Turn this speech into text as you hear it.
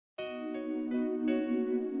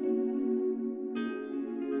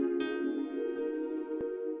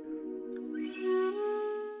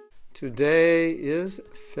Today is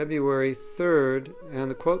February 3rd, and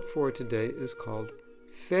the quote for today is called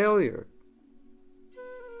Failure.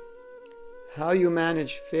 How you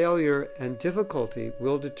manage failure and difficulty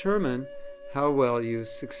will determine how well you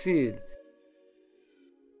succeed.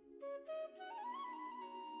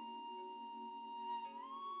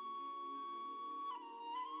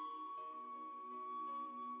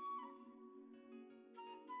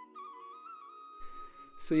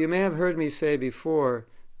 So you may have heard me say before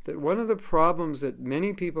that one of the problems that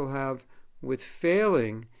many people have with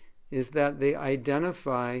failing is that they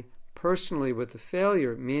identify personally with the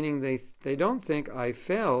failure, meaning they don't think I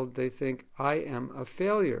failed, they think I am a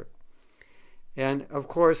failure. And of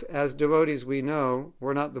course, as devotees we know,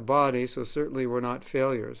 we're not the body, so certainly we're not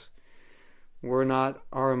failures. We're not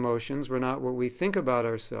our emotions, we're not what we think about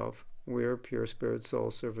ourselves. We're pure spirit soul,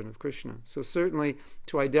 servant of Krishna. So certainly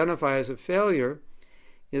to identify as a failure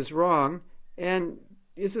is wrong, and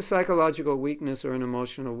is a psychological weakness or an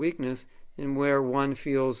emotional weakness in where one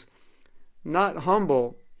feels not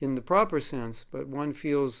humble in the proper sense, but one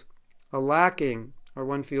feels a lacking, or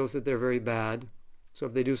one feels that they're very bad. So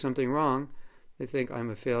if they do something wrong, they think I'm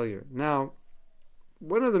a failure. Now,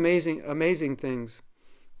 one of the amazing things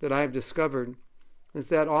that I've discovered is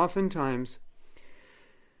that oftentimes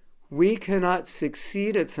we cannot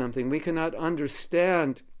succeed at something, we cannot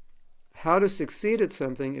understand how to succeed at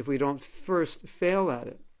something if we don't first fail at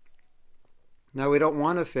it. Now, we don't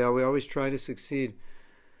want to fail, we always try to succeed.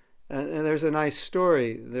 And there's a nice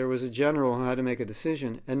story. There was a general who had to make a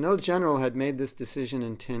decision, and no general had made this decision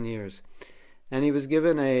in 10 years. And he was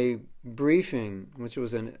given a briefing, which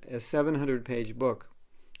was a 700-page book,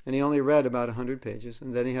 and he only read about 100 pages,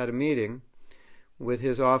 and then he had a meeting with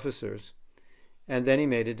his officers, and then he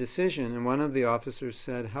made a decision. And one of the officers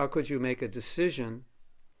said, "How could you make a decision?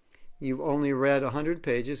 You've only read 100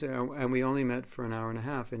 pages, and we only met for an hour and a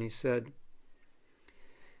half." And he said,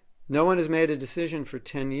 "No one has made a decision for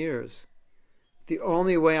 10 years. The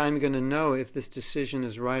only way I'm going to know if this decision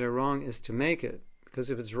is right or wrong is to make it, because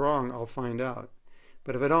if it's wrong, I'll find out.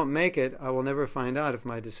 But if I don't make it, I will never find out if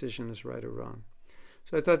my decision is right or wrong."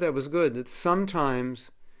 So I thought that was good, that sometimes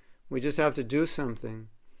we just have to do something.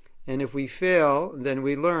 And if we fail, then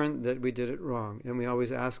we learn that we did it wrong. And we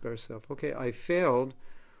always ask ourselves, okay, I failed.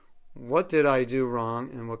 What did I do wrong,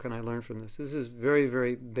 and what can I learn from this? This is very,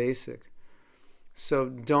 very basic. So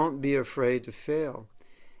don't be afraid to fail.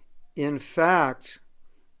 In fact,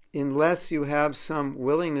 unless you have some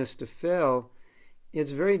willingness to fail,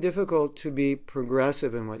 it's very difficult to be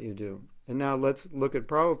progressive in what you do. And now let's look at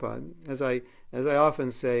Prabhupada. As I often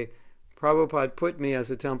say, Prabhupada put me as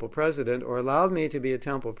a temple president, or allowed me to be a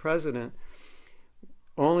temple president,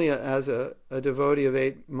 only as a devotee of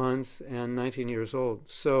 8 months and 19 years old.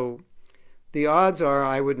 So the odds are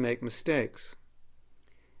I would make mistakes.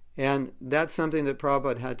 And that's something that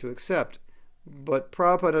Prabhupada had to accept. But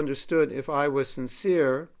Prabhupada understood if I was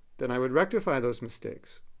sincere, then I would rectify those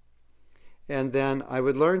mistakes. And then I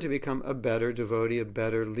would learn to become a better devotee, a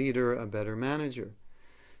better leader, a better manager.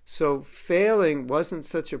 So failing wasn't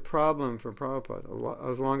such a problem for Prabhupada,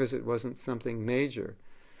 as long as it wasn't something major.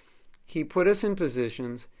 He put us in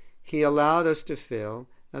positions, he allowed us to fail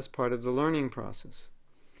as part of the learning process.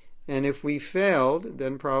 And if we failed,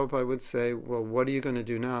 then Prabhupada would say, well, what are you going to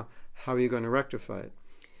do now? How are you going to rectify it?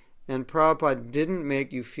 And Prabhupada didn't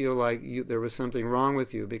make you feel like there was something wrong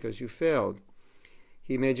with you because you failed.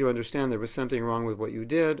 He made you understand there was something wrong with what you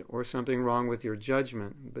did or something wrong with your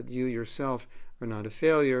judgment, but you yourself are not a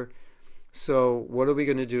failure. So what are we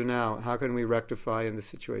going to do now? How can we rectify in the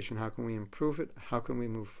situation? How can we improve it? How can we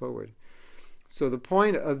move forward? So the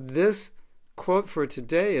point of this quote for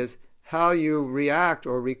today is how you react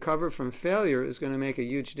or recover from failure is going to make a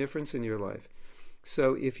huge difference in your life.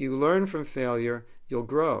 So if you learn from failure, you'll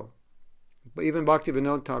grow. But even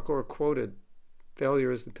Bhaktivinoda Thakur quoted, failure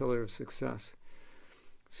is the pillar of success.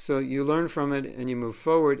 So you learn from it and you move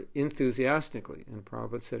forward enthusiastically. And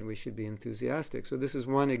Prabhupada said we should be enthusiastic. So this is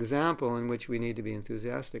one example in which we need to be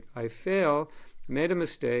enthusiastic. I failed, made a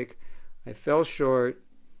mistake, I fell short,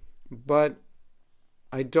 but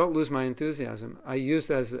I don't lose my enthusiasm. I use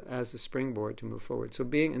that as a springboard to move forward. So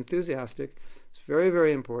being enthusiastic is very,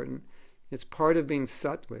 very important. It's part of being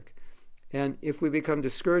sattvic. And if we become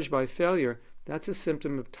discouraged by failure, that's a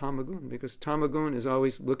symptom of tamagun, because tamagun is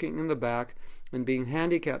always looking in the back and being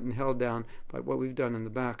handicapped and held down by what we've done in the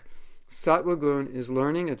back. Sattvagun is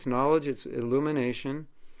learning, it's knowledge, it's illumination,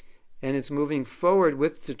 and it's moving forward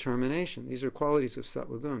with determination. These are qualities of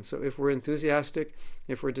sattvagun. So if we're enthusiastic,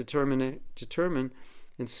 if we're determined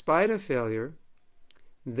in spite of failure,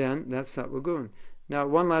 then that's sattvagun. Now,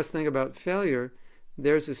 one last thing about failure.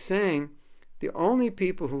 There's a saying The only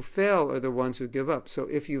people who fail are the ones who give up. So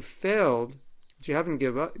if you failed, but you haven't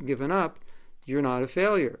given up, you're not a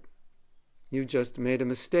failure. You just made a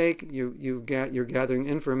mistake. You're gathering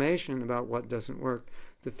information about what doesn't work.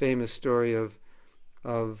 The famous story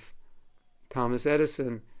of Thomas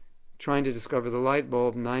Edison trying to discover the light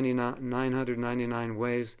bulb 999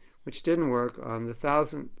 ways, which didn't work. On the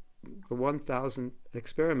 1000th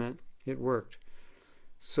experiment, it worked.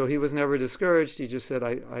 So he was never discouraged. He just said,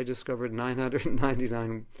 I discovered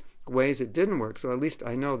 999 ways it didn't work, so at least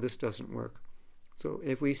I know this doesn't work. So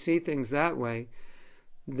if we see things that way,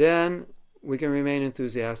 then we can remain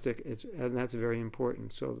enthusiastic, and that's very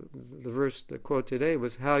important. So the quote today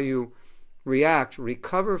was, how you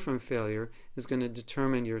recover from failure is going to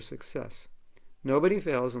determine your success. Nobody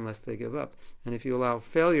fails unless they give up. And if you allow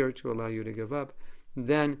failure to allow you to give up,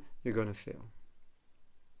 then you're going to fail.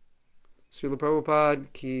 Srila Prabhupada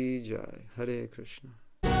ki jai. Hare Krishna.